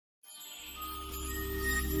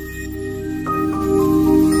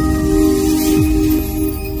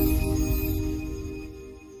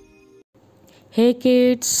Hey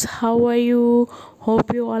kids, how are you?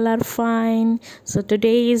 Hope you all are fine. So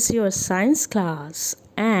today is your science class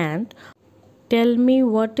and tell me,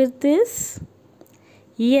 what is this?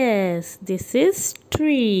 Yes, this is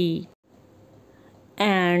tree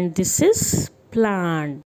and this is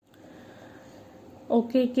plant.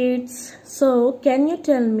 Okay kids, so can you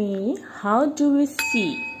tell me, how do we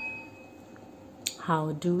see?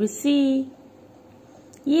 How do we see?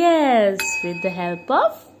 Yes, with the help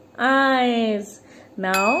of eyes.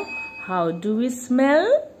 Now, how do we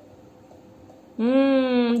smell?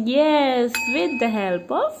 Yes, with the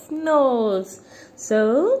help of nose.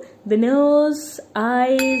 So, the nose,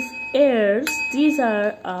 eyes, ears, these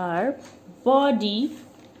are our body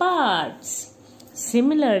parts.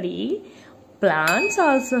 Similarly, plants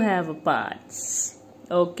also have parts.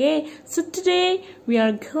 Okay, so today we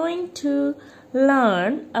are going to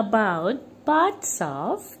learn about parts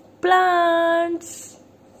of plants.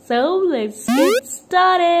 So let's get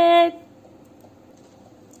started.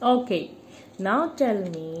 Okay, now tell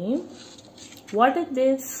me, what is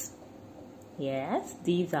this? Yes,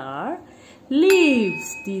 these are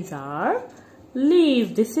leaves. These are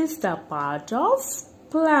leaves. This is the part of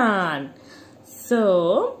plant.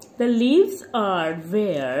 So the leaves are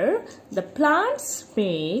where the plants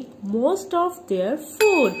make most of their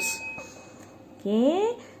foods.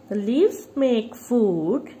 Okay, the leaves make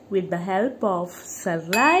food with the help of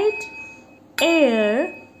sunlight,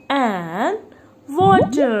 air and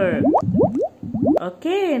water.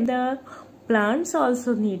 Okay, and the plants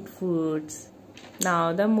also need foods.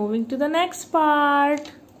 Now moving to the next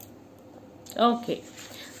part. Okay,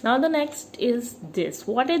 now the next is this.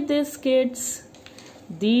 What is this, kids?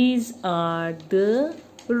 These are the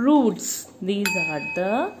roots. These are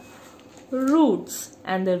the roots,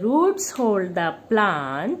 and the roots hold the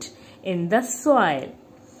plant in the soil,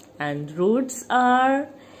 and roots are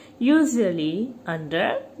usually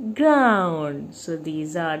underground. So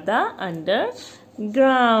these are the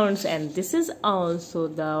undergrounds, and this is also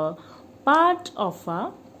the part of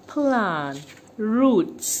a plant.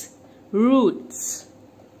 Roots.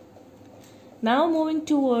 Now moving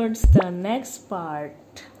towards the next part.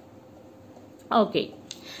 Okay,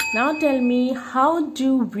 now tell me, how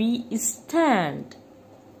do we stand?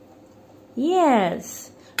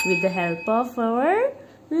 Yes, with the help of our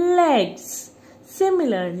legs.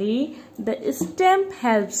 Similarly, the stem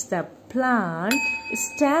helps the plant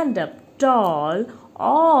stand up tall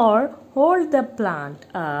or hold the plant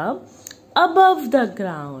up above the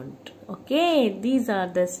ground. Okay, these are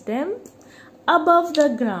the stems above the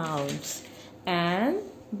grounds, and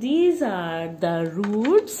these are the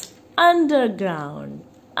roots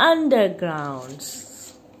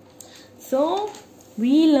undergrounds. So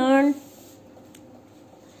we learned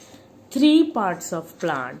 3 parts of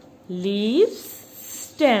plant: leaves,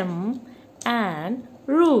 stem and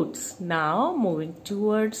roots. Now moving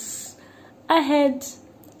towards ahead.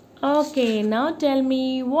 Okay, now tell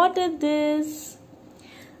me, what is this?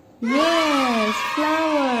 Yes,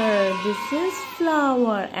 flower. This is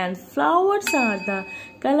flower, and flowers are the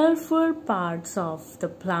colorful parts of the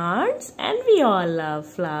plants, and we all love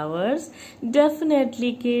flowers.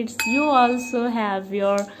 Definitely kids, you also have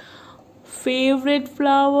your favorite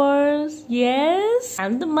flowers. Yes,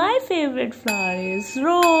 and my favorite flower is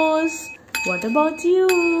rose. What about you?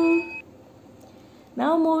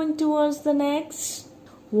 Now moving towards the next.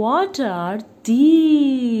 What are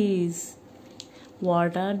these?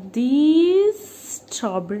 What are these?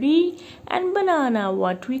 Strawberry and banana.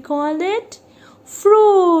 What we call it?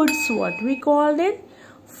 Fruits. What we call it?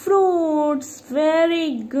 Fruits.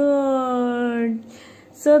 Very good.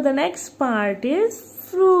 So the next part is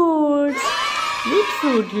fruits. Which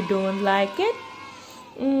fruit you don't like it?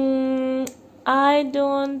 I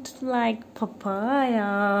don't like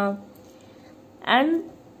papaya. And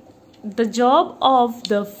the job of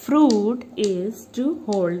the fruit is to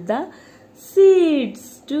hold the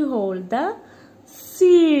seeds.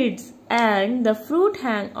 And the fruit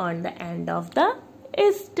hang on the end of the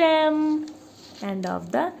stem. Now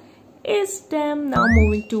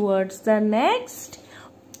moving towards the next.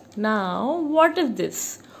 Now what is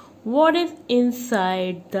this? What is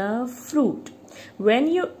inside the fruit? When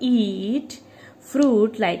you eat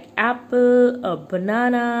fruit like apple or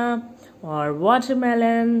banana or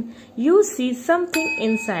watermelon, you see something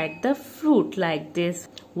inside the fruit like this.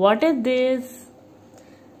 What is this?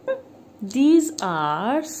 These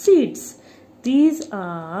are seeds.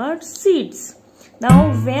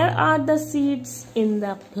 Now where are the seeds in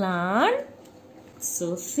the plant?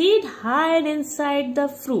 So seed hide inside the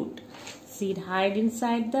fruit.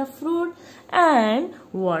 And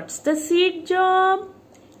what's the seed job?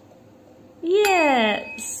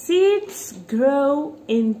 Yeah, seeds grow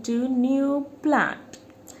into new plant.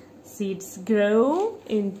 Seeds grow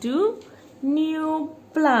into new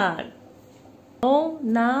plant. Oh,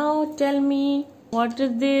 now tell me, what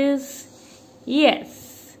is this?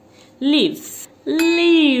 Yes, leaves.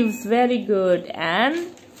 Leaves, very good.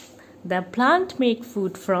 And the plant make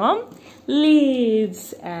food from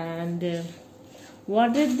leaves. And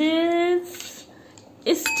what is this?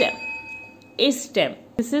 Stem. Stem.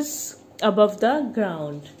 This is above the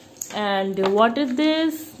ground. And what is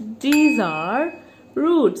this? These are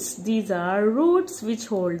roots. These are roots which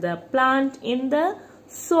hold the plant in the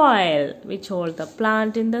soil.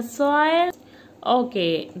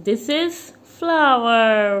 Okay, this is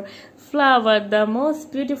flower. Flower, the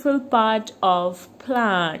most beautiful part of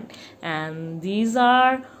plant. And these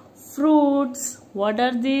are fruits. What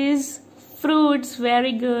are these? Fruits,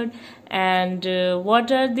 very good. And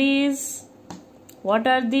what are these?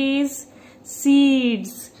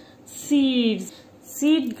 Seeds.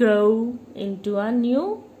 Seed grow into a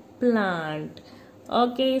new plant.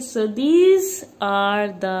 Okay, so these are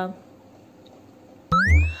the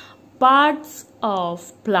parts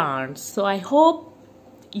of plants. So I hope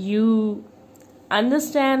you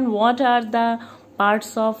understand what are the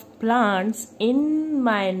parts of plants. In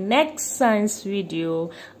my next science video,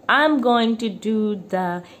 I'm going to do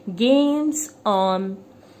the games on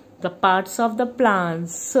the parts of the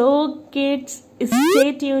plants. So kids,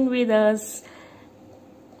 stay tuned with us.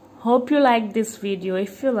 Hope you like this video.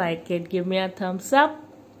 If you like it, give me a thumbs up.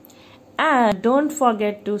 And don't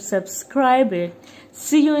forget to subscribe it.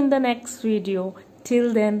 See you in the next video.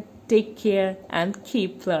 Till then, take care and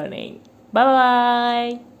keep learning. Bye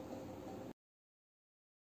bye.